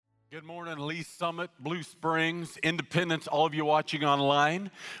Good morning, Lee Summit, Blue Springs, Independence, all of you watching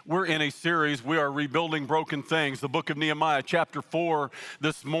online. We're in a series, we are rebuilding broken things. The book of Nehemiah, chapter 4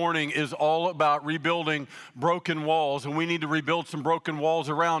 this morning is all about rebuilding broken walls, and we need to rebuild some broken walls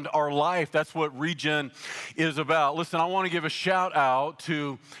around our life. That's what Regen is about. Listen, I want to give a shout out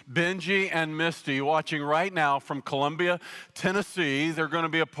to Benji and Misty watching right now from Columbia, Tennessee. They're going to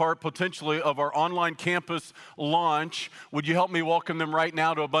be a part potentially of our online campus launch. Would you help me welcome them right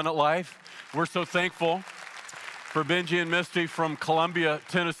now to Abundant Life? We're so thankful for Benji and Misty from Columbia,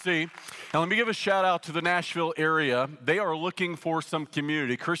 Tennessee. And let me give a shout out to the Nashville area. They are looking for some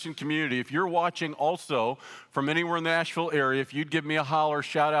community, Christian community. If you're watching also from anywhere in the Nashville area, if you'd give me a holler,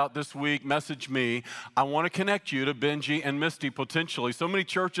 shout out this week, message me. I want to connect you to Benji and Misty potentially. So many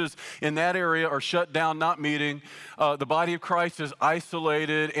churches in that area are shut down, not meeting. The body of Christ is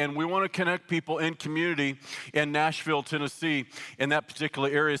isolated, and we want to connect people in community in Nashville, Tennessee, in that particular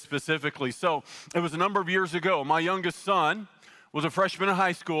area specifically. So it was a number of years ago. My youngest son was a freshman in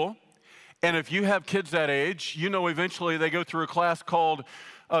high school. And if you have kids that age, you know eventually they go through a class called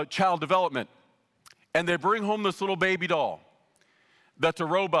child development. And they bring home this little baby doll that's a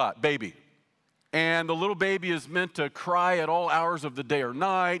robot baby. And the little baby is meant to cry at all hours of the day or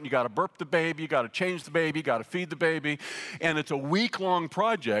night. You got to burp the baby, you got to change the baby, you got to feed the baby. And it's a week-long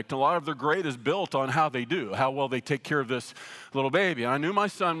project. A lot of their grade is built on how they do, how well they take care of this little baby. And I knew my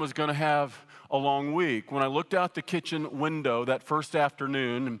son was going to have a long week. When I looked out the kitchen window that first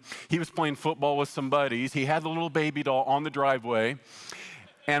afternoon, and he was playing football with some buddies, he had the little baby doll on the driveway,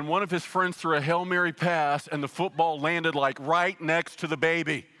 and one of his friends threw a Hail Mary pass, and the football landed like right next to the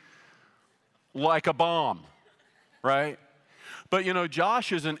baby, like a bomb, right? But you know,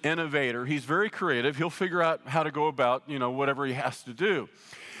 Josh is an innovator. He's very creative. He'll figure out how to go about, whatever he has to do.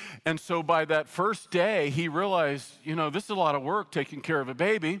 And so by that first day, he realized, this is a lot of work taking care of a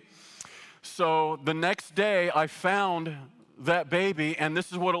baby. So the next day, I found that baby, and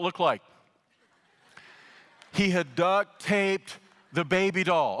this is what it looked like. He had duct taped the baby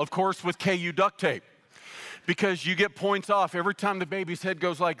doll, of course, with KU duct tape, because you get points off every time the baby's head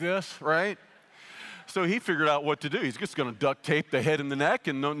goes like this, right? So he figured out what to do. He's just going to duct tape the head and the neck,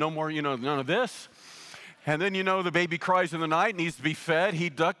 and no more, none of this. And then, the baby cries in the night, needs to be fed.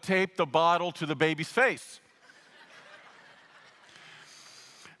 He duct taped the bottle to the baby's face.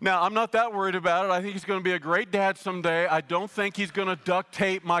 Now, I'm not that worried about it. I think he's going to be a great dad someday. I don't think he's going to duct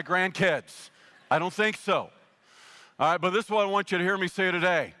tape my grandkids. I don't think so. All right, but this is what I want you to hear me say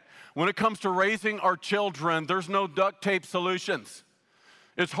today. When it comes to raising our children, there's no duct tape solutions.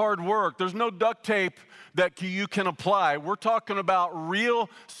 It's hard work. There's no duct tape that you can apply. We're talking about real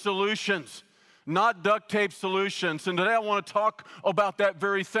solutions, not duct tape solutions. And today I want to talk about that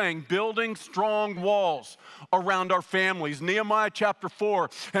very thing, building strong walls around our families. Nehemiah chapter 4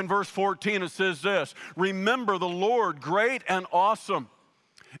 and verse 14, it says this: remember the Lord great and awesome,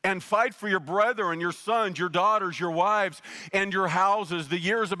 and fight for your brethren, your sons, your daughters, your wives, and your houses. The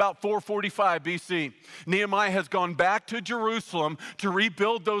year is about 445 BC. Nehemiah has gone back to Jerusalem to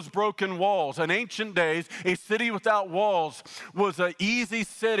rebuild those broken walls. In ancient days, a city without walls was an easy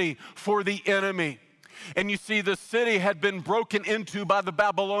city for the enemy. And you see, the city had been broken into by the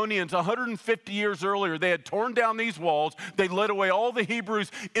Babylonians 150 years earlier. They had torn down these walls. They led away all the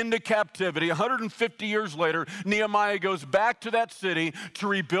Hebrews into captivity. 150 years later, Nehemiah goes back to that city to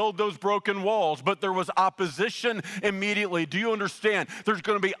rebuild those broken walls. But there was opposition immediately. Do you understand? There's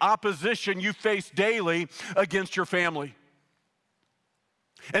going to be opposition you face daily against your family.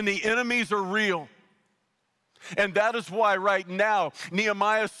 And the enemies are real. And that is why right now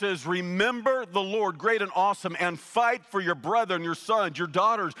Nehemiah says, remember the Lord great and awesome, and fight for your brethren, your sons, your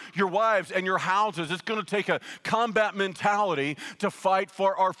daughters, your wives, and your houses. It's going to take a combat mentality to fight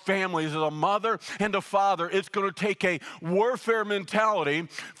for our families. As a mother and a father, it's going to take a warfare mentality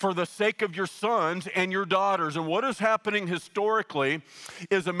for the sake of your sons and your daughters. And what is happening historically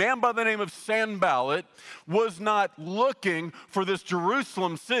is a man by the name of Sanballat was not looking for this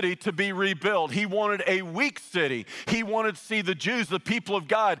Jerusalem city to be rebuilt. He wanted a weak city. He wanted to see the Jews, the people of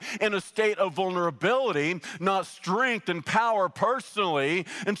God, in a state of vulnerability, not strength and power personally.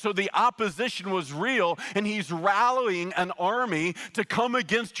 And so the opposition was real, and he's rallying an army to come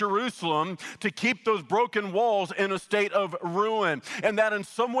against Jerusalem to keep those broken walls in a state of ruin. And that in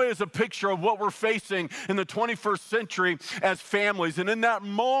some way is a picture of what we're facing in the 21st century as families. And in that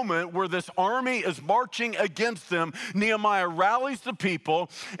moment where this army is marching against them, Nehemiah rallies the people,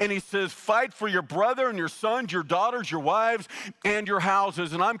 and he says, fight for your brother and your son, your daughters, your wives, and your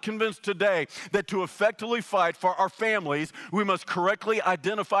houses. And I'm convinced today that to effectively fight for our families, we must correctly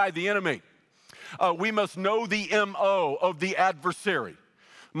identify the enemy. We must know the MO of the adversary.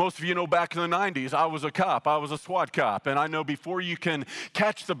 Most of you know back in the 90s, I was a cop. I was a SWAT cop. And I know before you can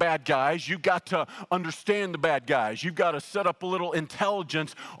catch the bad guys, you've got to understand the bad guys. You've got to set up a little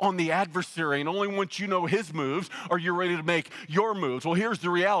intelligence on the adversary. And only once you know his moves are you ready to make your moves. Well, here's the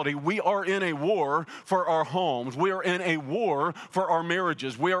reality. We are in a war for our homes. We are in a war for our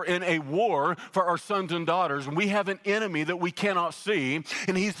marriages. We are in a war for our sons and daughters. And we have an enemy that we cannot see.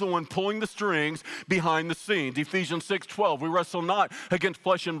 And he's the one pulling the strings behind the scenes. Ephesians 6:12, we wrestle not against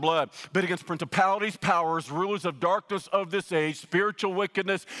flesh and blood, but against principalities, powers, rulers of darkness of this age, spiritual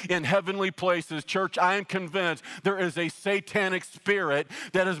wickedness in heavenly places. Church, I am convinced there is a satanic spirit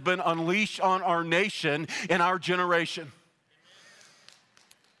that has been unleashed on our nation and our generation.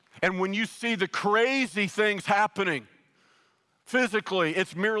 And when you see the crazy things happening physically,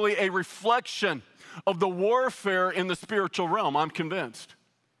 it's merely a reflection of the warfare in the spiritual realm, I'm convinced.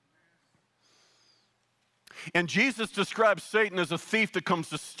 And Jesus describes Satan as a thief that comes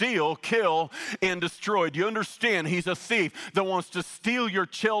to steal, kill, and destroy. Do you understand? He's a thief that wants to steal your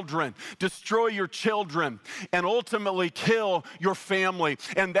children, destroy your children, and ultimately kill your family.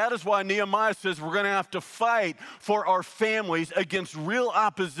 And that is why Nehemiah says we're going to have to fight for our families against real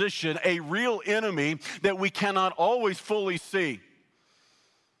opposition, a real enemy that we cannot always fully see.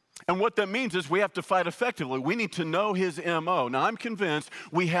 And what that means is we have to fight effectively. We need to know his MO. Now, I'm convinced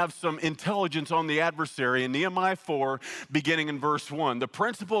we have some intelligence on the adversary. In Nehemiah 4, beginning in verse 1, the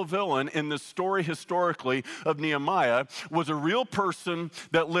principal villain in the story historically of Nehemiah was a real person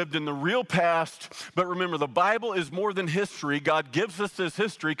that lived in the real past. But remember, the Bible is more than history. God gives us this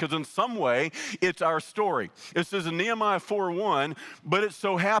history because in some way it's our story. It says in Nehemiah 4:1, but it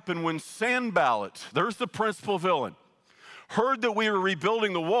so happened when Sanballat, there's the principal villain, heard that we were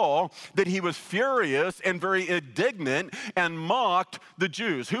rebuilding the wall, that he was furious and very indignant and mocked the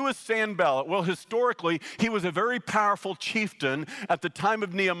Jews. Who is Sanballat? Well, historically, he was a very powerful chieftain at the time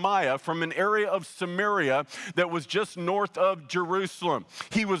of Nehemiah from an area of Samaria that was just north of Jerusalem.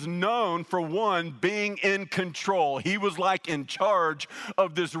 He was known for one, being in control. He was like in charge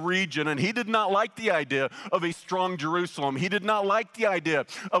of this region, and he did not like the idea of a strong Jerusalem. He did not like the idea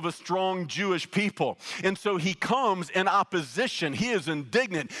of a strong Jewish people. And so he comes in opposition. He is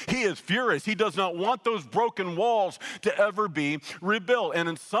indignant. He is furious. He does not want those broken walls to ever be rebuilt. And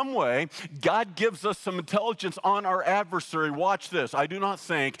in some way, God gives us some intelligence on our adversary. Watch this. I do not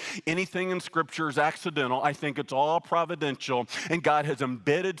think anything in Scripture is accidental. I think it's all providential. And God has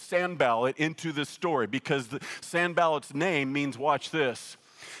embedded Sanballat into this story because Sanballat's name means, watch this,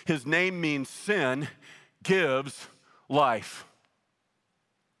 his name means sin gives life.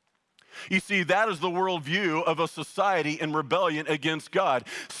 You see, that is the worldview of a society in rebellion against God.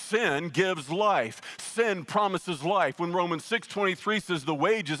 Sin gives life. Sin promises life. When Romans 6:23 says the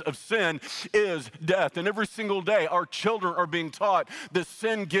wages of sin is death. And every single day our children are being taught that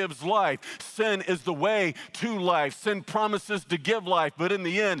sin gives life. Sin is the way to life. Sin promises to give life, but in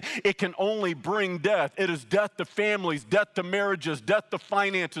the end, it can only bring death. It is death to families, death to marriages, death to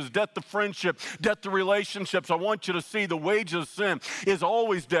finances, death to friendship, death to relationships. I want you to see the wages of sin is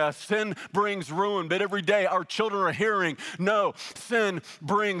always death. Sin brings ruin, but every day our children are hearing, no, sin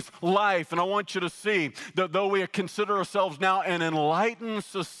brings life. And I want you to see that though we consider ourselves now an enlightened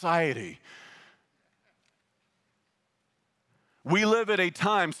society, we live at a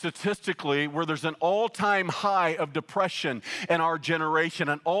time statistically where there's an all-time high of depression in our generation,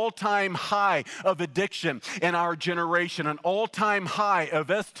 an all-time high of addiction in our generation, an all-time high of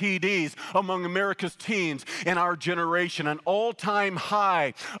STDs among America's teens in our generation, an all-time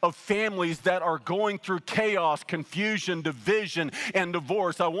high of families that are going through chaos, confusion, division, and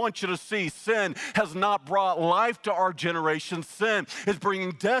divorce. I want you to see sin has not brought life to our generation. Sin is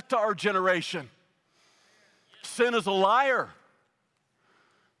bringing death to our generation. Sin is a liar.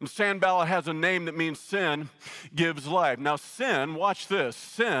 And Sanballat has a name that means sin gives life. Now sin, watch this,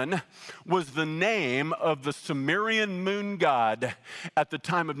 sin was the name of the Sumerian moon god at the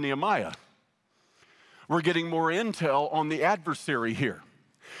time of Nehemiah. We're getting more intel on the adversary here.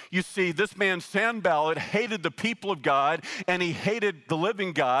 You see, this man Sanballat hated the people of God and he hated the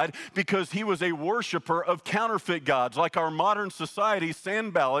living God because he was a worshiper of counterfeit gods. Like our modern society,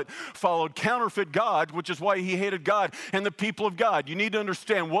 Sanballat followed counterfeit gods, which is why he hated God and the people of God. You need to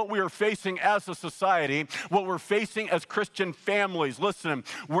understand what we are facing as a society, what we're facing as Christian families. Listen,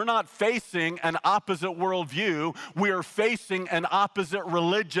 we're not facing an opposite worldview. We are facing an opposite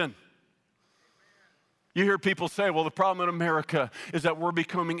religion. You hear people say, well, the problem in America is that we're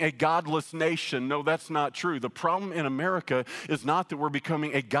becoming a godless nation. No, that's not true. The problem in America is not that we're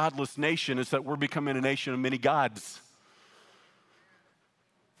becoming a godless nation, it's that we're becoming a nation of many gods.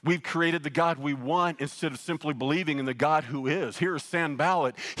 We've created the God we want instead of simply believing in the God who is. Here's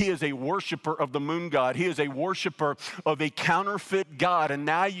Sanballat. He is a worshiper of the moon god. He is a worshiper of a counterfeit God. And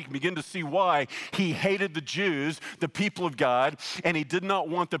now you can begin to see why he hated the Jews, the people of God, and he did not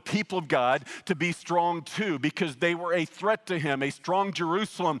want the people of God to be strong too, because they were a threat to him. A strong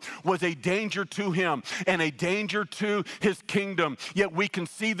Jerusalem was a danger to him and a danger to his kingdom. Yet we can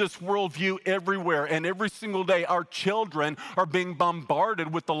see this worldview everywhere, and every single day our children are being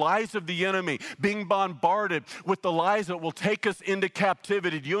bombarded with the lies of the enemy, being bombarded with the lies that will take us into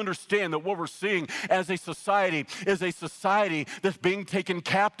captivity. Do you understand that what we're seeing as a society is a society that's being taken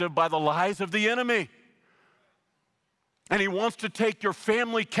captive by the lies of the enemy? And he wants to take your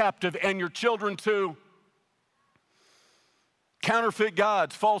family captive and your children too. Counterfeit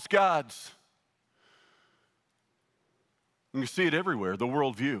gods, false gods. And you see it everywhere, the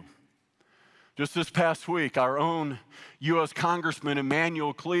worldview. Just this past week, our own U.S. Congressman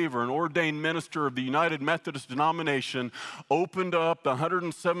Emanuel Cleaver, an ordained minister of the United Methodist denomination, opened up the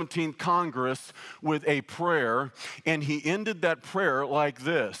 117th Congress with a prayer, and he ended that prayer like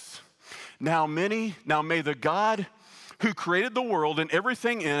this. Now may the God who created the world and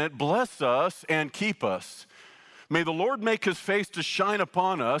everything in it bless us and keep us. May the Lord make his face to shine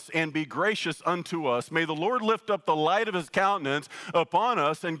upon us and be gracious unto us. May the Lord lift up the light of his countenance upon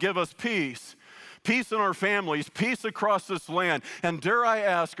us and give us peace. Peace in our families, peace across this land. And dare I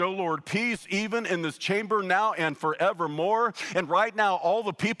ask, oh Lord, peace even in this chamber now and forevermore. And right now, all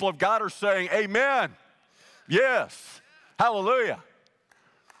the people of God are saying, amen. Yes. Hallelujah.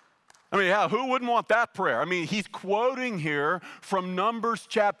 I mean, yeah, who wouldn't want that prayer? I mean, he's quoting here from Numbers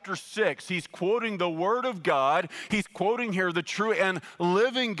chapter 6. He's quoting the Word of God. He's quoting here the true and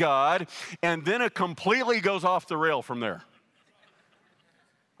living God. And then it completely goes off the rail from there.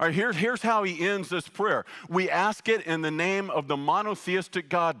 All right, here's how he ends this prayer. We ask it in the name of the monotheistic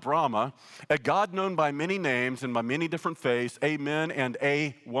God Brahma, a God known by many names and by many different faiths, amen and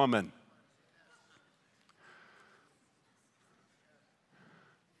a woman.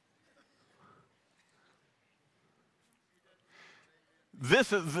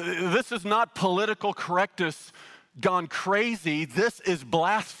 This is not political correctness gone crazy. This is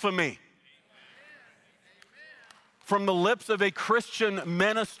blasphemy. From the lips of a Christian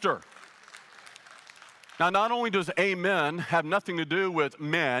minister. Now, not only does amen have nothing to do with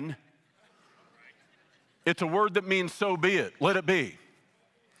men, it's a word that means so be it, let it be.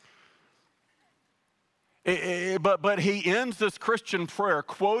 But he ends this Christian prayer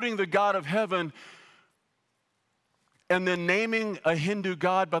quoting the God of heaven and then naming a Hindu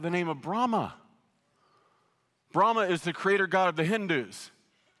god by the name of Brahma. Brahma is the creator god of the Hindus.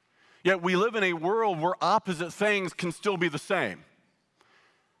 Yet we live in a world where opposite things can still be the same.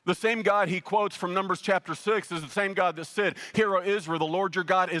 The same God he quotes from Numbers chapter 6 is the same God that said, "Hear, O Israel, the Lord your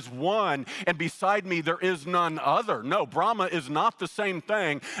God is one, and beside me there is none other." No, Brahma is not the same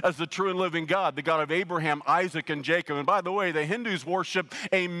thing as the true and living God, the God of Abraham, Isaac, and Jacob. And by the way, the Hindus worship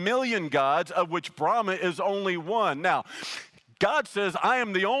 1,000,000 gods, of which Brahma is only one. Now, God says, I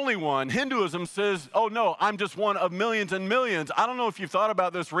am the only one. Hinduism says, oh no, I'm just one of millions and millions. I don't know if you've thought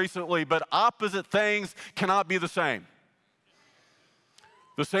about this recently, but opposite things cannot be the same.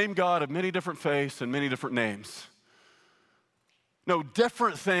 The same God of many different faiths and many different names. No,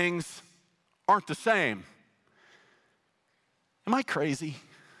 different things aren't the same. Am I crazy?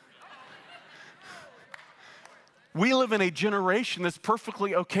 We live in a generation that's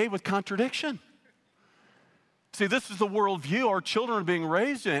perfectly okay with contradiction. See, this is the worldview our children are being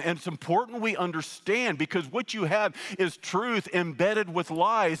raised in, and it's important we understand, because what you have is truth embedded with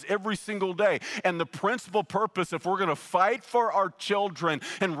lies every single day. And the principal purpose, if we're going to fight for our children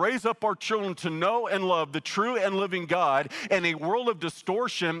and raise up our children to know and love the true and living God in a world of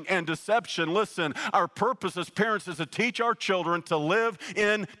distortion and deception, listen, our purpose as parents is to teach our children to live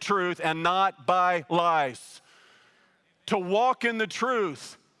in truth and not by lies. To walk in the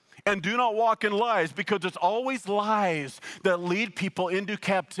truth. And do not walk in lies, because it's always lies that lead people into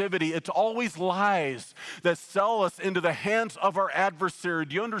captivity. It's always lies that sell us into the hands of our adversary.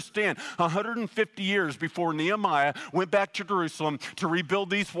 Do you understand? 150 years before Nehemiah went back to Jerusalem to rebuild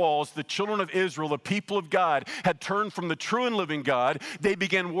these walls, the children of Israel, the people of God, had turned from the true and living God. They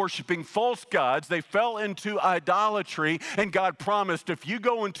began worshiping false gods. They fell into idolatry, and God promised, if you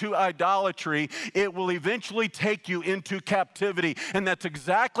go into idolatry, it will eventually take you into captivity. And that's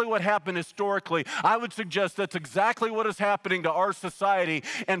exactly what happened historically. I would suggest that's exactly what is happening to our society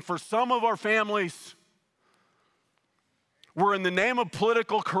and for some of our families. Where in the name of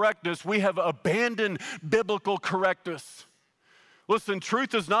political correctness, we have abandoned biblical correctness. Listen,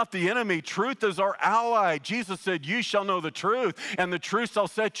 truth is not the enemy. Truth is our ally. Jesus said, you shall know the truth, and the truth shall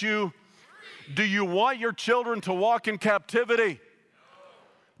set you free. Do you want your children to walk in captivity?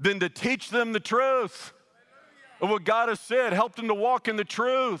 Then to teach them the truth of what God has said. Help them to walk in the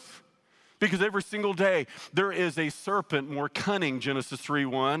truth. Because every single day, there is a serpent more cunning, Genesis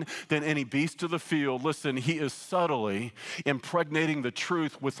 3:1, than any beast of the field. Listen, he is subtly impregnating the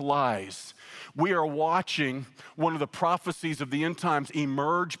truth with lies. We are watching one of the prophecies of the end times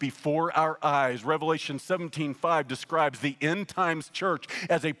emerge before our eyes. Revelation 17:5 describes the end times church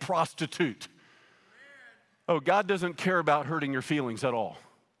as a prostitute. Oh, God doesn't care about hurting your feelings at all.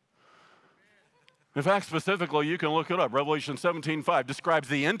 In fact, specifically, you can look it up. Revelation 17:5 describes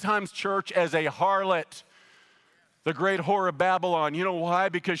the end times church as a harlot, the great whore of Babylon. You know why?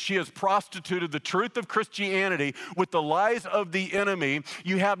 Because she has prostituted the truth of Christianity with the lies of the enemy.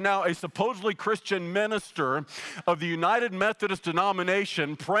 You have now a supposedly Christian minister of the United Methodist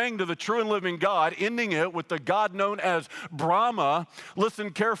denomination praying to the true and living God, ending it with the God known as Brahma.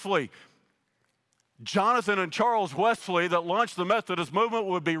 Listen carefully. Jonathan and Charles Wesley that launched the Methodist movement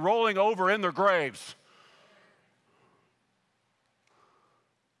would be rolling over in their graves.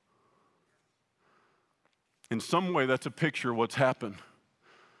 In some way, that's a picture of what's happened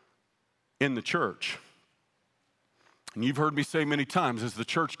in the church. And you've heard me say many times, as the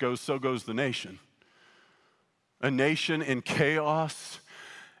church goes, so goes the nation. A nation in chaos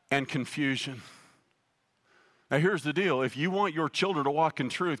and confusion. Now here's the deal. If you want your children to walk in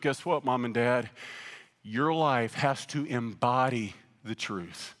truth, guess what, Mom and Dad? Your life has to embody the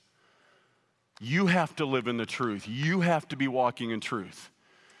truth. You have to live in the truth. You have to be walking in truth.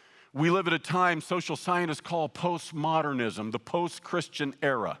 We live at a time social scientists call postmodernism, the post-Christian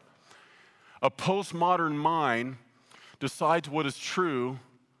era. A postmodern mind decides what is true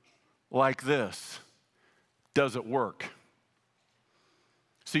like this. Does it work?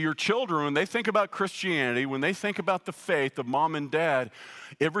 So your children, when they think about Christianity, when they think about the faith of mom and dad,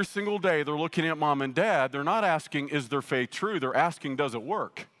 every single day they're looking at mom and dad, they're not asking, is their faith true? They're asking, does it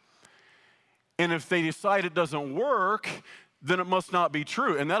work? And if they decide it doesn't work, then it must not be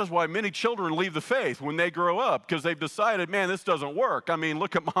true. And that is why many children leave the faith when they grow up, because they've decided, man, this doesn't work. I mean,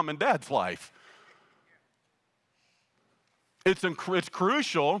 look at mom and dad's life. It's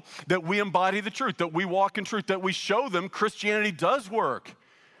crucial that we embody the truth, that we walk in truth, that we show them Christianity does work.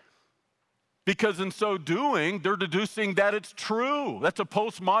 Because in so doing, they're deducing that it's true. That's a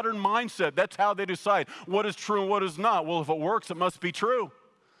postmodern mindset. That's how they decide what is true and what is not. Well, if it works, it must be true.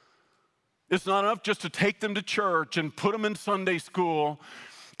 It's not enough just to take them to church and put them in Sunday school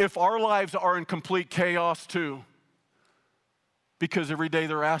if our lives are in complete chaos too. Because every day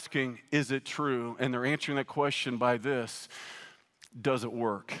they're asking, is it true? And they're answering that question by this, does it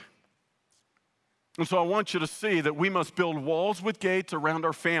work? And so I want you to see that we must build walls with gates around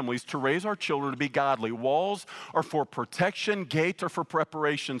our families to raise our children to be godly. Walls are for protection, gates are for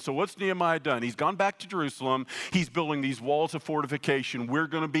preparation. So what's Nehemiah done? He's gone back to Jerusalem. He's building these walls of fortification. We're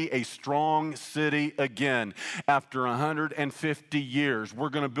going to be a strong city again after 150 years. We're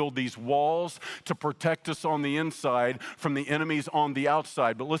going to build these walls to protect us on the inside from the enemies on the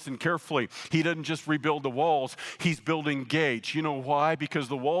outside. But listen carefully. He doesn't just rebuild the walls. He's building gates. You know why? Because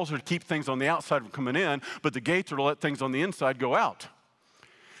the walls are to keep things on the outside from coming in, but the gates are to let things on the inside go out.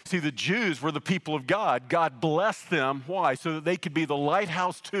 See, the Jews were the people of God. God blessed them. Why? So that they could be the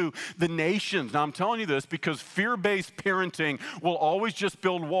lighthouse to the nations. Now, I'm telling you this because fear-based parenting will always just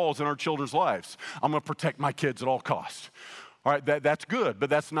build walls in our children's lives. I'm going to protect my kids at all costs. All right, that's good, but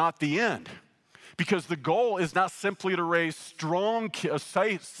that's not the end. Because the goal is not simply to raise strong,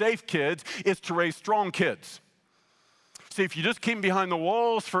 safe kids, it's to raise strong kids. See, if you just keep them behind the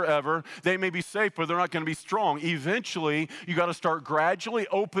walls forever, they may be safe, but they're not going to be strong. Eventually, you got to start gradually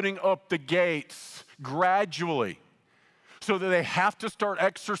opening up the gates, gradually, so that they have to start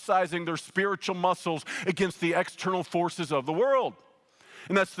exercising their spiritual muscles against the external forces of the world.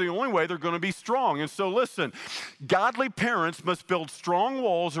 And that's the only way they're going to be strong. And so listen, godly parents must build strong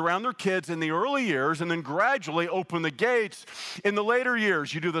walls around their kids in the early years and then gradually open the gates in the later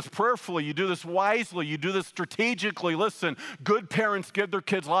years. You do this prayerfully, you do this wisely, you do this strategically. Listen, good parents give their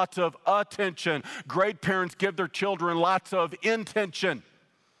kids lots of attention. Great parents give their children lots of intention.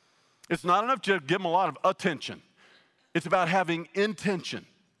 It's not enough to give them a lot of attention. It's about having intention.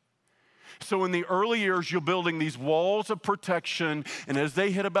 So in the early years, you're building these walls of protection, and as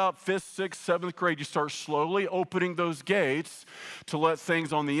they hit about 5th, 6th, 7th grade, you start slowly opening those gates to let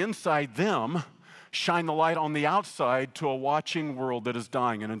things on the inside them shine the light on the outside to a watching world that is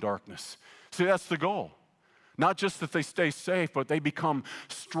dying and in darkness. See, that's the goal. Not just that they stay safe, but they become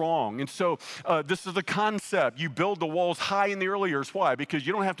strong. And so this is the concept. You build the walls high in the early years. Why? Because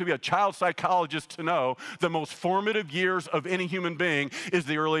you don't have to be a child psychologist to know the most formative years of any human being is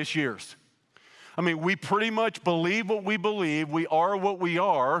the earliest years. I mean, we pretty much believe what we believe. We are what we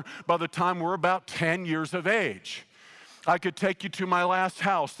are by the time we're about 10 years of age. I could take you to my last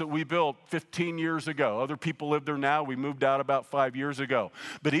house that we built 15 years ago. Other people live there now. We moved out about 5 years ago.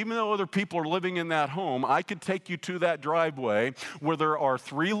 But even though other people are living in that home, I could take you to that driveway where there are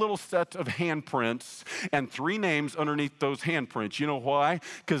 3 little sets of handprints and 3 names underneath those handprints. You know why?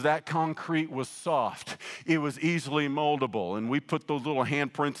 Because that concrete was soft. It was easily moldable. And we put those little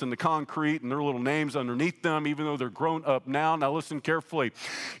handprints in the concrete and their little names underneath them, even though they're grown up now. Now listen carefully.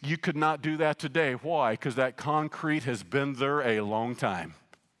 You could not do that today. Why? Because that concrete has been there a long time.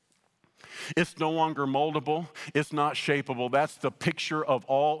 It's no longer moldable. It's not shapeable. That's the picture of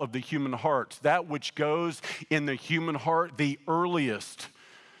all of the human hearts. That which goes in the human heart the earliest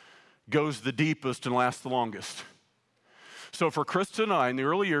goes the deepest and lasts the longest. So for Krista and I, in the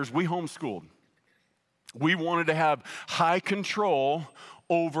early years, we homeschooled. We wanted to have high control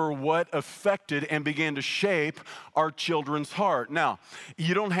over what affected and began to shape our children's heart. Now,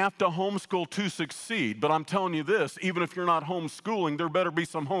 you don't have to homeschool to succeed, but I'm telling you this, even if you're not homeschooling, there better be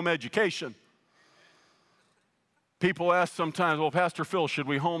some home education. People ask sometimes, well, Pastor Phil, should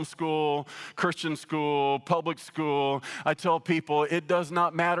we homeschool, Christian school, public school? I tell people it does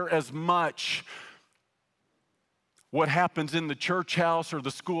not matter as much what happens in the church house or the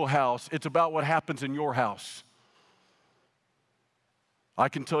schoolhouse. It's about what happens in your house. I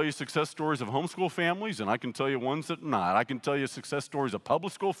can tell you success stories of homeschool families, and I can tell you ones that not. I can tell you success stories of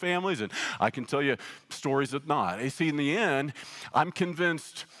public school families, and I can tell you stories that not. You see, in the end, I'm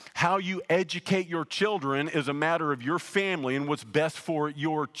convinced how you educate your children is a matter of your family and what's best for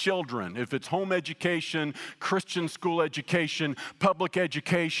your children. If it's home education, Christian school education, public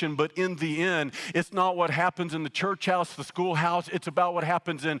education, but in the end, it's not what happens in the church house, the schoolhouse. It's about what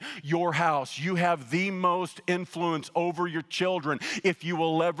happens in your house. You have the most influence over your children if you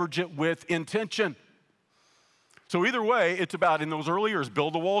will leverage it with intention. So either way, it's about, in those early years,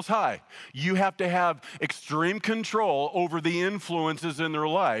 build the walls high. You have to have extreme control over the influences in their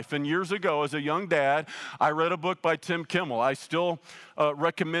life. And years ago, as a young dad, I read a book by Tim Kimmel. I still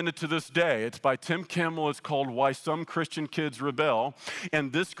recommend it to this day. It's by Tim Kimmel. It's called Why Some Christian Kids Rebel.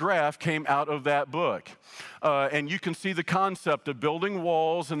 And this graph came out of that book. And you can see the concept of building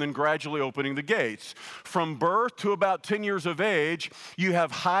walls and then gradually opening the gates. From birth to about 10 years of age, you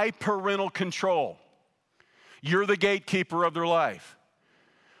have high parental control. You're the gatekeeper of their life.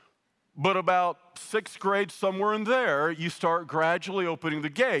 But about 6th grade, somewhere in there, you start gradually opening the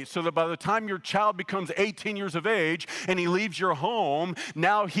gate so that by the time your child becomes 18 years of age and he leaves your home,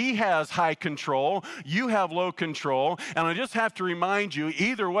 now he has high control, you have low control, and I just have to remind you,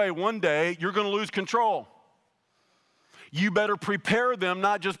 either way, one day, you're going to lose control. You better prepare them,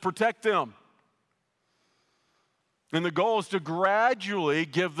 not just protect them. And the goal is to gradually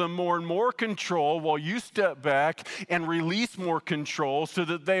give them more and more control while you step back and release more control so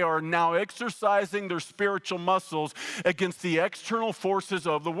that they are now exercising their spiritual muscles against the external forces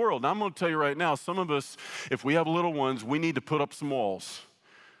of the world. Now, I'm going to tell you right now, some of us, if we have little ones, we need to put up some walls.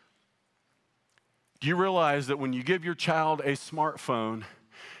 Do you realize that when you give your child a smartphone,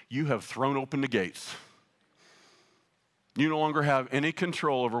 you have thrown open the gates? You no longer have any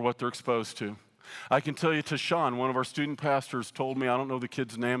control over what they're exposed to. I can tell you, Tashawn, one of our student pastors, told me, I don't know the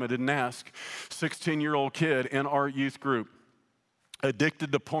kid's name, I didn't ask, 16-year-old kid in our youth group,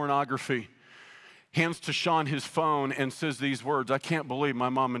 addicted to pornography, hands Tashawn his phone and says these words, I can't believe my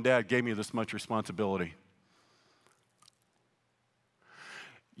mom and dad gave me this much responsibility.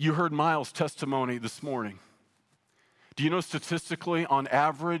 You heard Miles' testimony this morning. Do you know statistically, on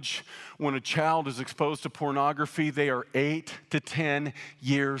average, when a child is exposed to pornography, they are 8 to 10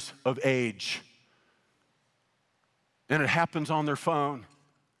 years of age. And it happens on their phone.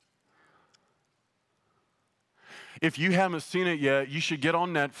 If you haven't seen it yet, you should get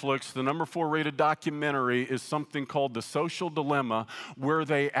on Netflix. The number 4 rated documentary is something called The Social Dilemma, where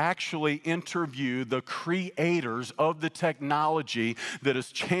they actually interview the creators of the technology that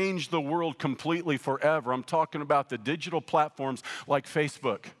has changed the world completely forever. I'm talking about the digital platforms like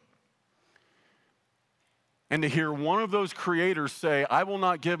Facebook. And to hear one of those creators say, I will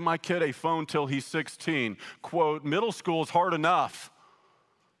not give my kid a phone till he's 16, quote, middle school is hard enough.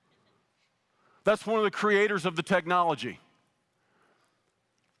 That's one of the creators of the technology.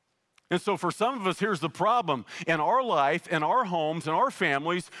 And so for some of us, here's the problem. In our life, in our homes, in our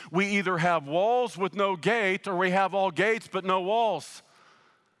families, we either have walls with no gate or we have all gates but no walls.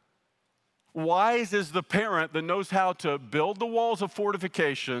 Wise is the parent that knows how to build the walls of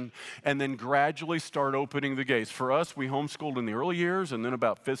fortification and then gradually start opening the gates. For us, we homeschooled in the early years, and then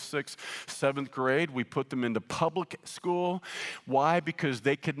about 5th, 6th, 7th grade, we put them into public school. Why? Because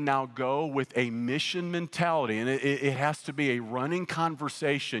they could now go with a mission mentality, and it has to be a running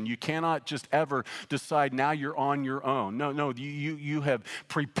conversation. You cannot just ever decide now you're on your own. No, you have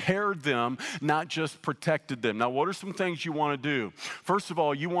prepared them, not just protected them. Now, what are some things you want to do? First of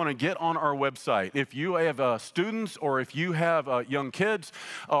all, you want to get on our website. If you have students or if you have young kids,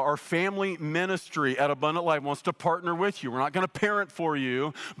 our family ministry at Abundant Life wants to partner with you. We're not going to parent for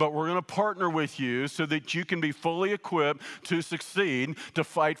you, but we're going to partner with you so that you can be fully equipped to succeed, to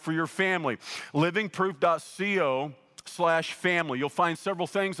fight for your family. livingproof.co/family. You'll find several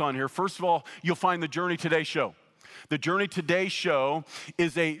things on here. First of all, you'll find the Journey Today show. The Journey Today show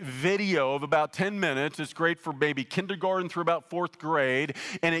is a video of about 10 minutes. It's great for maybe kindergarten through about 4th grade,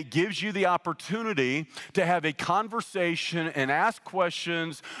 and it gives you the opportunity to have a conversation and ask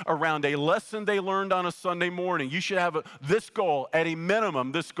questions around a lesson they learned on a Sunday morning. You should have this goal, at a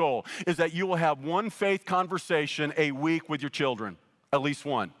minimum, this goal is that you will have one faith conversation a week with your children, at least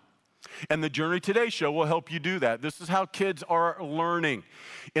one. And the Journey Today show will help you do that. This is how kids are learning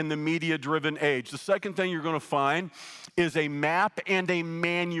in the media-driven age. The second thing you're going to find is a map and a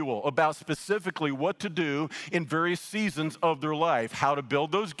manual about specifically what to do in various seasons of their life, how to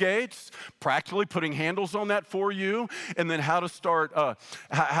build those gates, practically putting handles on that for you, and then how to start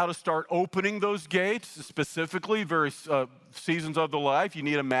opening those gates, specifically various seasons of the life. You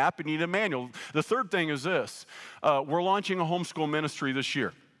need a map and you need a manual. The third thing is this. We're launching a homeschool ministry this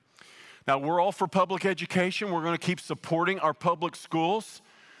year. Now, we're all for public education. We're going to keep supporting our public schools.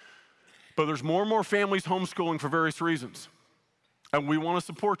 But there's more and more families homeschooling for various reasons. And we want to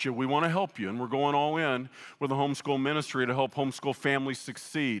support you. We want to help you. And we're going all in with a homeschool ministry to help homeschool families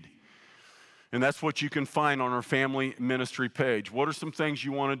succeed. And that's what you can find on our family ministry page. What are some things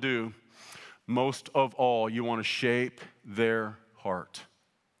you want to do? Most of all, you want to shape their heart.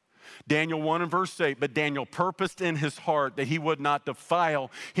 Daniel 1 and verse 8, but Daniel purposed in his heart that he would not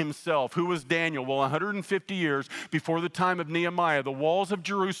defile himself. Who was Daniel? Well, 150 years before the time of Nehemiah, the walls of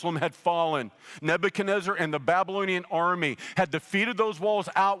Jerusalem had fallen. Nebuchadnezzar and the Babylonian army had defeated those walls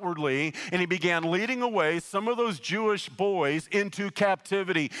outwardly, and he began leading away some of those Jewish boys into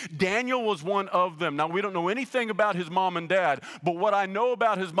captivity. Daniel was one of them. Now, we don't know anything about his mom and dad, but what I know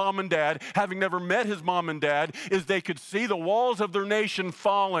about his mom and dad, having never met his mom and dad, is they could see the walls of their nation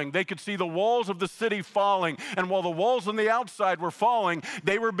falling. They could see the walls of the city falling. And while the walls on the outside were falling,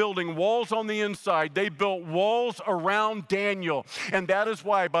 they were building walls on the inside. They built walls around Daniel. And that is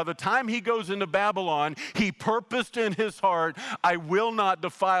why by the time he goes into Babylon, he purposed in his heart, I will not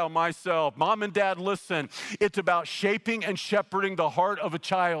defile myself. Mom and dad, listen, it's about shaping and shepherding the heart of a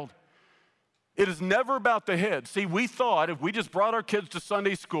child. It is never about the head. See, we thought if we just brought our kids to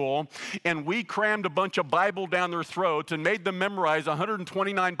Sunday school and we crammed a bunch of Bible down their throats and made them memorize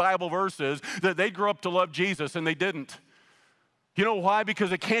 129 Bible verses, that they'd grow up to love Jesus, and they didn't. You know why?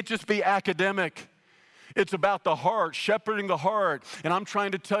 Because it can't just be academic. It's about the heart, shepherding the heart. And I'm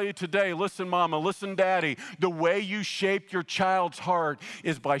trying to tell you today, listen, mama, listen, daddy, the way you shape your child's heart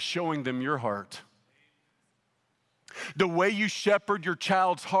is by showing them your heart. The way you shepherd your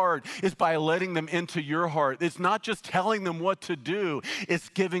child's heart is by letting them into your heart. It's not just telling them what to do, it's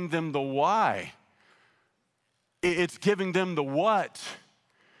giving them the why. It's giving them the what.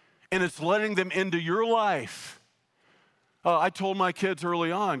 And it's letting them into your life. I told my kids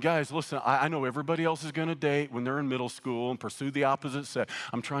early on, guys, listen, I know everybody else is going to date when they're in middle school and pursue the opposite sex.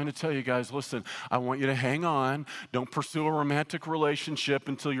 I'm trying to tell you guys, listen, I want you to hang on. Don't pursue a romantic relationship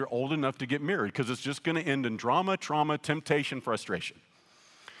until you're old enough to get married, because it's just going to end in drama, trauma, temptation, frustration.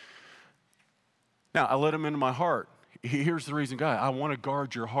 Now, I let them into my heart. Here's the reason, God, I want to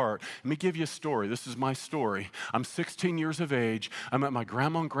guard your heart. Let me give you a story. This is my story. I'm 16 years of age. I'm at my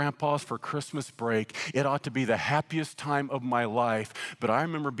grandma and grandpa's for Christmas break. It ought to be the happiest time of my life. But I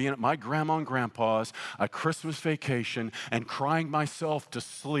remember being at my grandma and grandpa's, a Christmas vacation, and crying myself to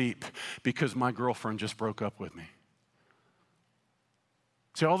sleep because my girlfriend just broke up with me.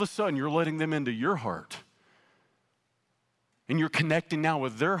 See, all of a sudden, you're letting them into your heart. And you're connecting now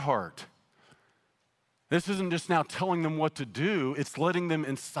with their heart. This isn't just now telling them what to do, it's letting them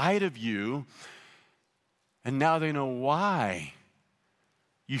inside of you, and now they know why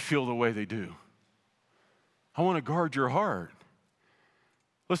you feel the way they do. I want to guard your heart.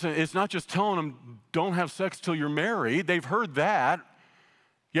 Listen, it's not just telling them don't have sex till you're married. They've heard that.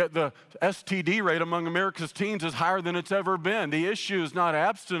 Yet the STD rate among America's teens is higher than it's ever been. The issue is not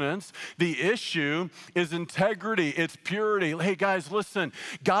abstinence. The issue is integrity. It's purity. Hey, guys, listen.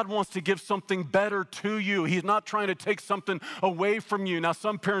 God wants to give something better to you. He's not trying to take something away from you. Now,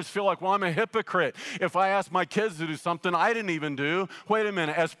 some parents feel like, well, I'm a hypocrite. If I ask my kids to do something I didn't even do, wait a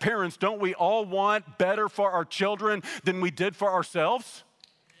minute. As parents, don't we all want better for our children than we did for ourselves?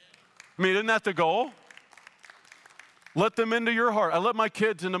 I mean, isn't that the goal? Let them into your heart. I let my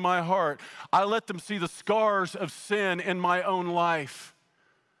kids into my heart. I let them see the scars of sin in my own life.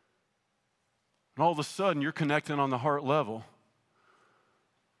 And all of a sudden, you're connecting on the heart level.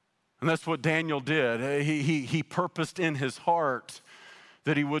 And that's what Daniel did. He purposed in his heart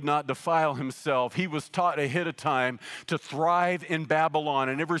that he would not defile himself. He was taught ahead of time to thrive in Babylon.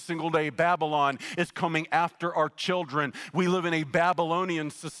 And every single day, Babylon is coming after our children. We live in a Babylonian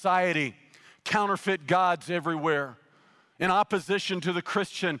society, counterfeit gods everywhere, in opposition to the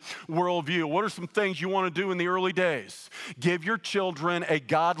Christian worldview. What are some things you want to do in the early days? Give your children a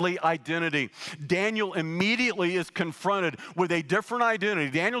godly identity. Daniel immediately is confronted with a different identity.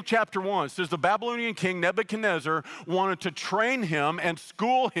 Daniel chapter 1 says the Babylonian king Nebuchadnezzar wanted to train him and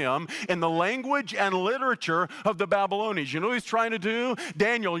school him in the language and literature of the Babylonians. You know what he's trying to do?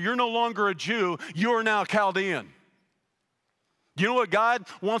 Daniel, you're no longer a Jew, you are now Chaldean. You know what God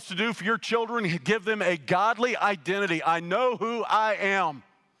wants to do for your children? Give them a godly identity. I know who I am,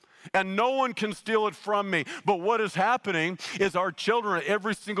 and no one can steal it from me. But what is happening is our children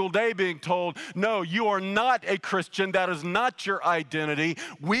every single day being told, no, you are not a Christian. That is not your identity.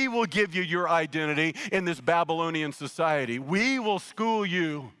 We will give you your identity in this Babylonian society. We will school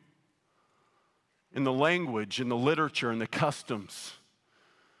you in the language, in the literature, and the customs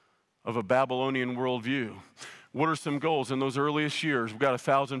of a Babylonian worldview. What are some goals in those earliest years? We've got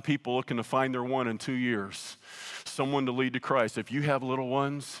 1,000 people looking to find their one in 2 years. Someone to lead to Christ. If you have little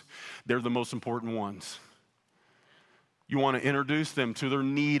ones, they're the most important ones. You want to introduce them to their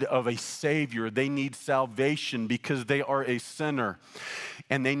need of a Savior. They need salvation because they are a sinner,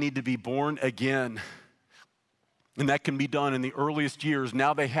 and they need to be born again. And that can be done in the earliest years.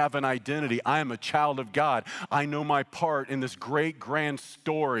 Now they have an identity. I am a child of God. I know my part in this great, grand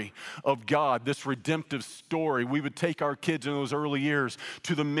story of God, this redemptive story. We would take our kids in those early years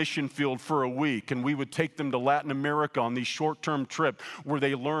to the mission field for a week, and we would take them to Latin America on these short-term trips where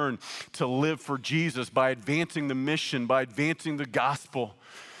they learn to live for Jesus by advancing the mission, by advancing the gospel.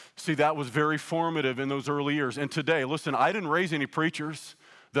 See, that was very formative in those early years. And today, listen, I didn't raise any preachers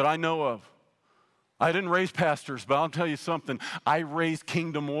that I know of. I didn't raise pastors, but I'll tell you something. I raised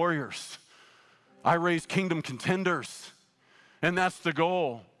kingdom warriors. I raised kingdom contenders. And that's the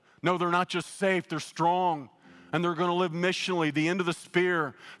goal. No, they're not just safe, they're strong. And they're going to live missionally, the end of the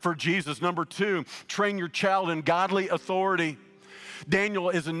spear for Jesus. Number 2, train your child in godly authority. Daniel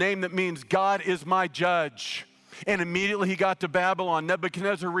is a name that means God is my judge. And immediately he got to Babylon.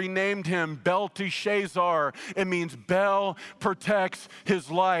 Nebuchadnezzar renamed him Belteshazzar. It means Bel protects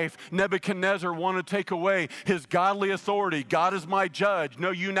his life. Nebuchadnezzar wanted to take away his godly authority. God is my judge. No,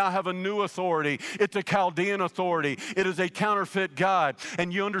 you now have a new authority. It's a Chaldean authority. It is a counterfeit God.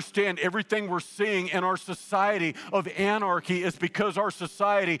 And you understand everything we're seeing in our society of anarchy is because our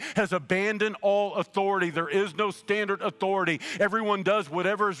society has abandoned all authority. There is no standard authority. Everyone does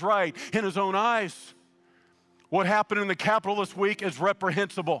whatever is right in his own eyes. What happened in the Capitol this week is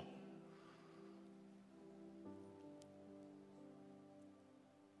reprehensible.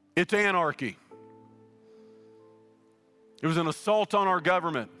 It's anarchy. It was an assault on our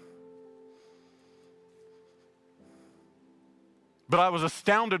government. But I was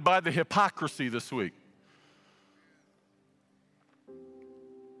astounded by the hypocrisy this week.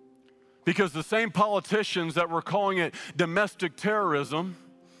 Because the same politicians that were calling it domestic terrorism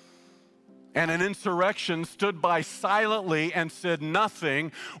and an insurrection stood by silently and said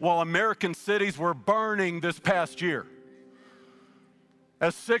nothing while American cities were burning this past year.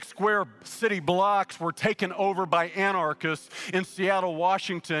 As 6 square city blocks were taken over by anarchists in Seattle,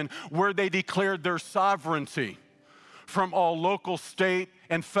 Washington, where they declared their sovereignty from all local, state,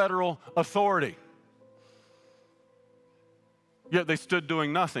 and federal authority. Yet they stood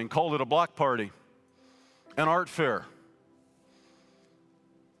doing nothing, called it a block party, an art fair.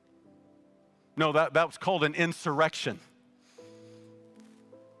 No, that was called an insurrection.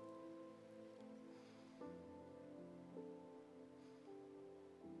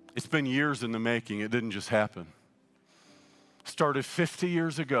 It's been years in the making. It didn't just happen. Started 50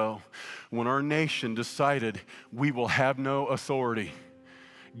 years ago when our nation decided we will have no authority.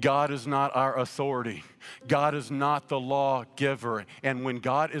 God is not our authority. God is not the lawgiver. And when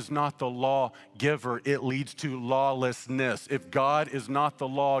God is not the lawgiver, it leads to lawlessness. If God is not the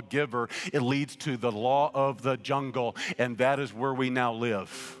lawgiver, it leads to the law of the jungle. And that is where we now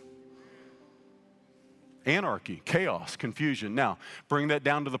live. Anarchy, chaos, confusion. Now, bring that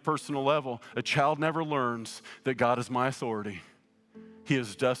down to the personal level. A child never learns that God is my authority. He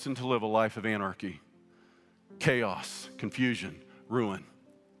is destined to live a life of anarchy, chaos, confusion, ruin.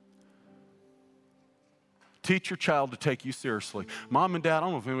 Teach your child to take you seriously. Mom and Dad, I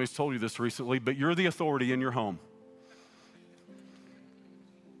don't know if anybody's told you this recently, but you're the authority in your home.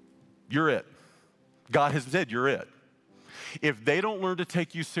 You're it. God has said you're it. If they don't learn to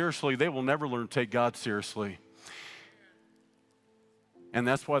take you seriously, they will never learn to take God seriously. And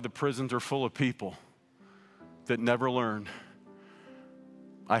that's why the prisons are full of people that never learn,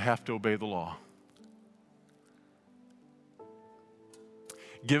 I have to obey the law.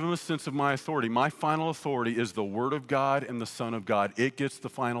 Give them a sense of my authority. My final authority is the Word of God and the Son of God. It gets the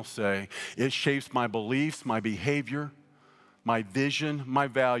final say. It shapes my beliefs, my behavior, my vision, my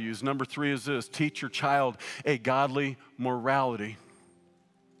values. Number 3 is this: teach your child a godly morality.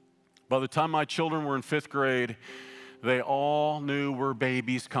 By the time my children were in 5th grade, they all knew where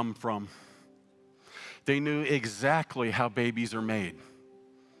babies come from. They knew exactly how babies are made.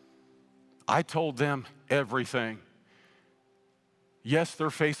 I told them everything. Yes, their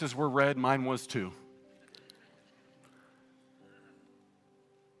faces were red, mine was too.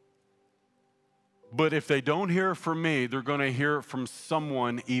 But if they don't hear it from me, they're going to hear it from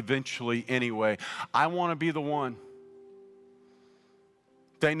someone eventually anyway. I want to be the one.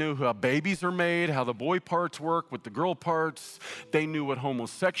 They knew how babies are made, how the boy parts work with the girl parts. They knew what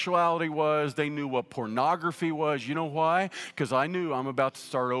homosexuality was. They knew what pornography was. You know why? Because I knew I'm about to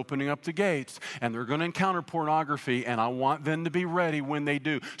start opening up the gates, and they're going to encounter pornography, and I want them to be ready when they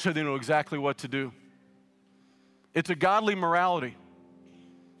do, so they know exactly what to do. It's a godly morality.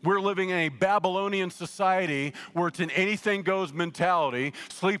 We're living in a Babylonian society where it's an anything goes mentality.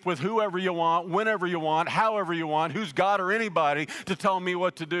 Sleep with whoever you want, whenever you want, however you want, who's God or anybody to tell me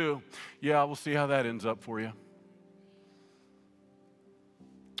what to do. Yeah, we'll see how that ends up for you.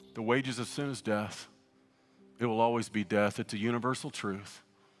 The wages of sin is death. It will always be death. It's a universal truth.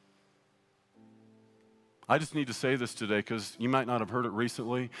 I just need to say this today because you might not have heard it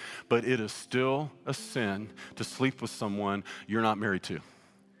recently, but it is still a sin to sleep with someone you're not married to.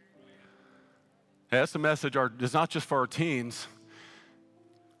 Hey, that's the message. It's not just for our teens.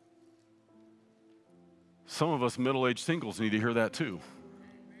 Some of us middle-aged singles need to hear that too.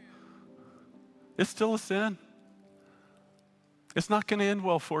 It's still a sin. It's not going to end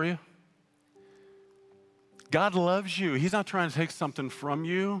well for you. God loves you. He's not trying to take something from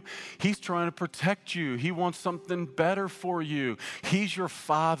you. He's trying to protect you. He wants something better for you. He's your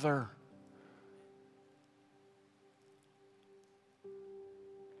Father.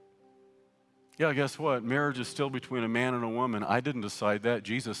 Yeah, guess what? Marriage is still between a man and a woman. I didn't decide that.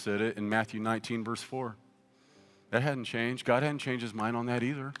 Jesus said it in Matthew 19, verse 4. That hadn't changed. God hadn't changed his mind on that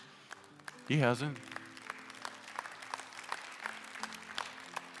either. He hasn't.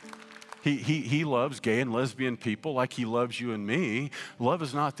 He loves gay and lesbian people like he loves you and me. Love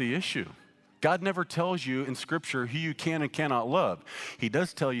is not the issue. God never tells you in Scripture who you can and cannot love. He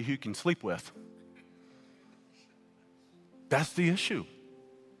does tell you who you can sleep with. That's the issue.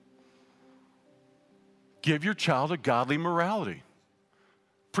 Give your child a godly morality.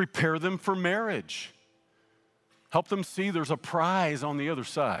 Prepare them for marriage. Help them see there's a prize on the other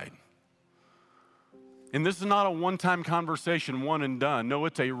side. And this is not a one-time conversation, one and done. No,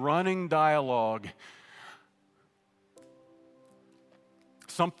 it's a running dialogue.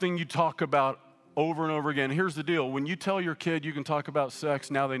 Something you talk about over and over again. Here's the deal. When you tell your kid you can talk about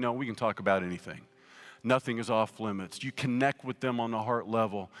sex, now they know we can talk about anything. Nothing is off limits. You connect with them on the heart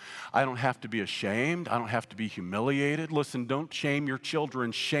level. I don't have to be ashamed. I don't have to be humiliated. Listen, don't shame your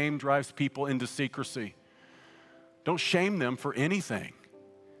children. Shame drives people into secrecy. Don't shame them for anything.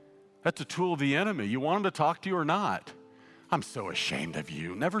 That's a tool of the enemy. You want them to talk to you or not? I'm so ashamed of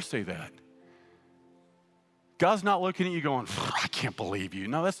you. Never say that. God's not looking at you going, I can't believe you.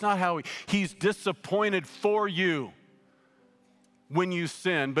 No, that's not how he's disappointed for you when you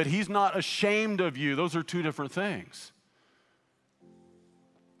sin, but he's not ashamed of you. Those are two different things.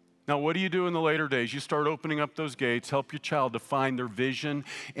 Now, what do you do in the later days? You start opening up those gates, help your child to find their vision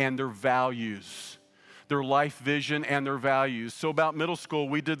and their values, their life vision and their values. So about middle school,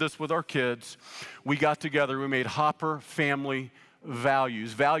 we did this with our kids. We got together, we made Hopper family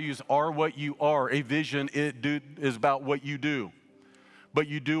values. Values are what you are. A vision is about what you do. But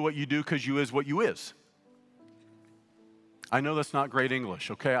you do what you do because you is what you is. I know that's not great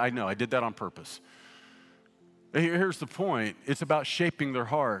English, okay? I know, I did that on purpose. Here's the point. It's about shaping their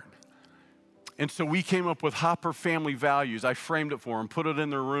heart. And so we came up with Hopper family values. I framed it for them, put it in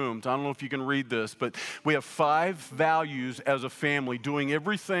their rooms. I don't know if you can read this, but we have 5 values as a family: doing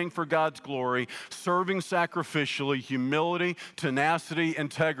everything for God's glory, serving sacrificially, humility, tenacity,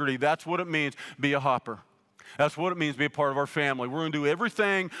 integrity. That's what it means, be a Hopper. That's what it means to be a part of our family. We're going to do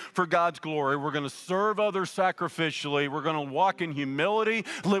everything for God's glory. We're going to serve others sacrificially. We're going to walk in humility,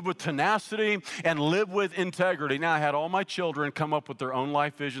 live with tenacity, and live with integrity. Now, I had all my children come up with their own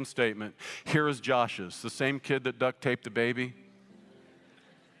life vision statement. Here is Josh's, the same kid that duct taped the baby.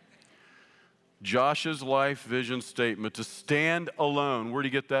 Josh's life vision statement: to stand alone. Where did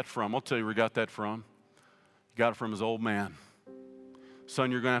he get that from? I'll tell you where he got that from. He got it from his old man. Son,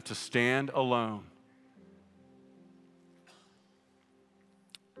 you're going to have to stand alone.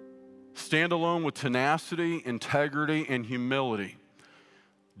 Stand alone with tenacity, integrity, and humility.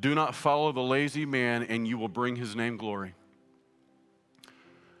 Do not follow the lazy man, and you will bring his name glory.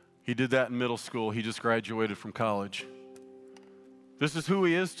 He did that in middle school. He just graduated from college. This is who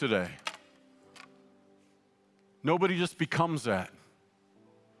he is today. Nobody just becomes that.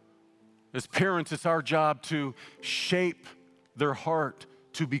 As parents, it's our job to shape their heart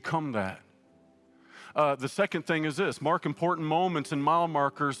to become that. The second thing is this: mark important moments and mile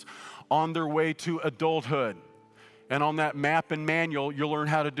markers on their way to adulthood. And on that map and manual, you'll learn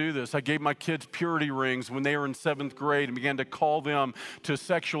how to do this. I gave my kids purity rings when they were in 7th grade and began to call them to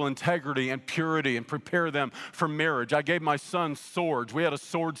sexual integrity and purity and prepare them for marriage. I gave my sons swords. We had a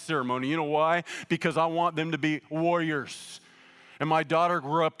sword ceremony. You know why? Because I want them to be warriors. And my daughter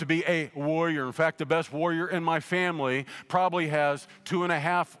grew up to be a warrior. In fact, the best warrior in my family probably has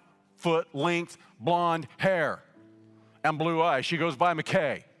 2.5-foot length blonde hair and blue eyes. She goes by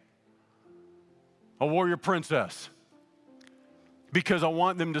McKay, a warrior princess. Because I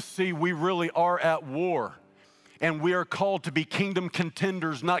want them to see we really are at war. And we are called to be kingdom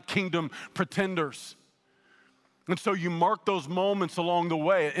contenders, not kingdom pretenders. And so you mark those moments along the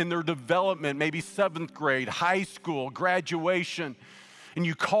way in their development, maybe 7th grade, high school, graduation. And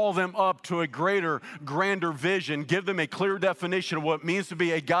you call them up to a greater, grander vision. Give them a clear definition of what it means to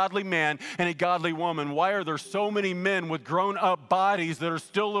be a godly man and a godly woman. Why are there so many men with grown-up bodies that are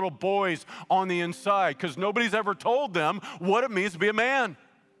still little boys on the inside? Because nobody's ever told them what it means to be a man.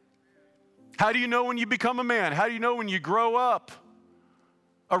 How do you know when you become a man? How do you know when you grow up?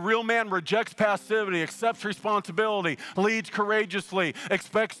 A real man rejects passivity, accepts responsibility, leads courageously,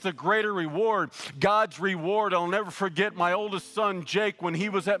 expects the greater reward. God's reward. I'll never forget my oldest son, Jake, when he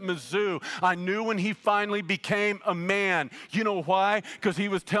was at Mizzou. I knew when he finally became a man. You know why? Because he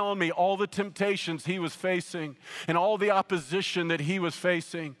was telling me all the temptations he was facing and all the opposition that he was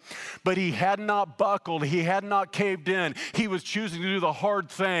facing. But he had not buckled. He had not caved in. He was choosing to do the hard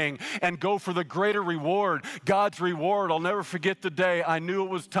thing and go for the greater reward. God's reward. I'll never forget the day I knew it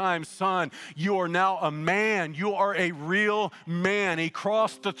was time. Son, you are now a man. You are a real man. He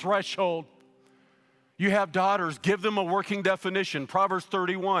crossed the threshold. You have daughters, give them a working definition. Proverbs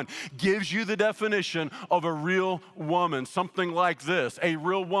 31 gives you the definition of a real woman. Something like this: a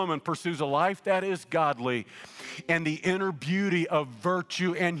real woman pursues a life that is godly and the inner beauty of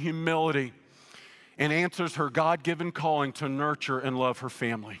virtue and humility, and answers her God-given calling to nurture and love her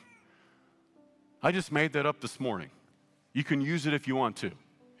family. I just made that up this morning. You can use it if you want to.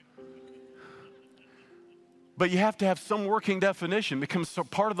 But you have to have some working definition. It becomes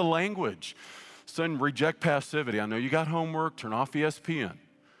part of the language. Son, reject passivity. I know you got homework. Turn off ESPN.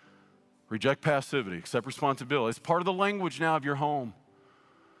 Reject passivity. Accept responsibility. It's part of the language now of your home.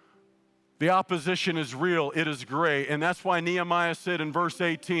 The opposition is real. It is great. And that's why Nehemiah said in verse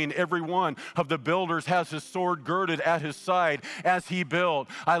 18, every one of the builders has his sword girded at his side as he built.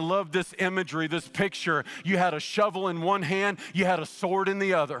 I love this imagery, this picture. You had a shovel in one hand. You had a sword in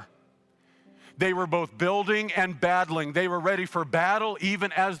the other. They were both building and battling. They were ready for battle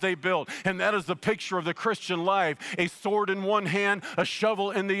even as they built. And that is the picture of the Christian life. A sword in one hand, a shovel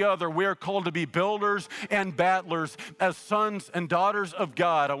in the other. We are called to be builders and battlers as sons and daughters of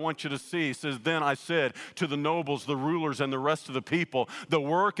God. I want you to see, it says, then I said to the nobles, the rulers, and the rest of the people, the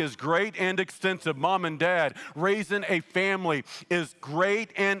work is great and extensive. Mom and dad, raising a family is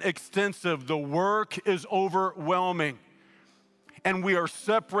great and extensive. The work is overwhelming. And we are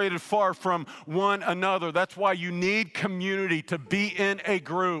separated far from one another. That's why you need community, to be in a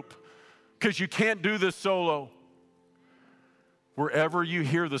group, because you can't do this solo. Wherever you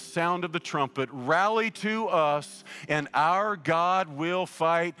hear the sound of the trumpet, rally to us, and our God will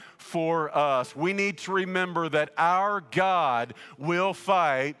fight for us. We need to remember that our God will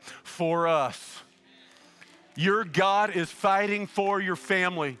fight for us. Your God is fighting for your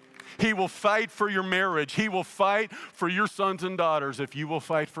family. He will fight for your marriage. He will fight for your sons and daughters. If you will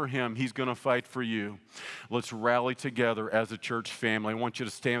fight for him, he's going to fight for you. Let's rally together as a church family. I want you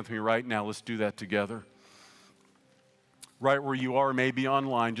to stand with me right now. Let's do that together. Right where you are, maybe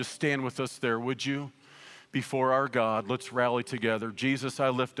online, just stand with us there, would you? Before our God, let's rally together. Jesus, I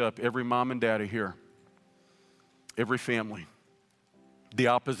lift up every mom and daddy here, every family. The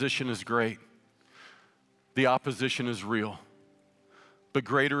opposition is great. The opposition is real. But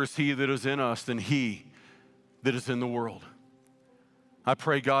greater is he that is in us than he that is in the world. I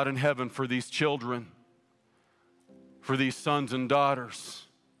pray, God in heaven, for these children, for these sons and daughters,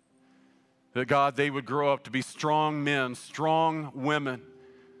 that, God, they would grow up to be strong men, strong women,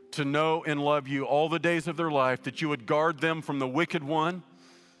 to know and love you all the days of their life, that you would guard them from the wicked one,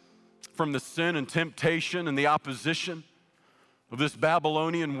 from the sin and temptation and the opposition of this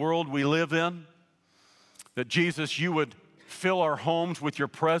Babylonian world we live in. That, Jesus, you would fill our homes with your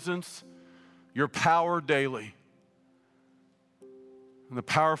presence, your power daily. In the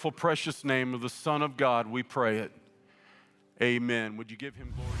powerful, precious name of the Son of God, we pray it. Amen. Would you give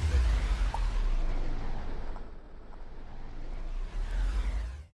him glory?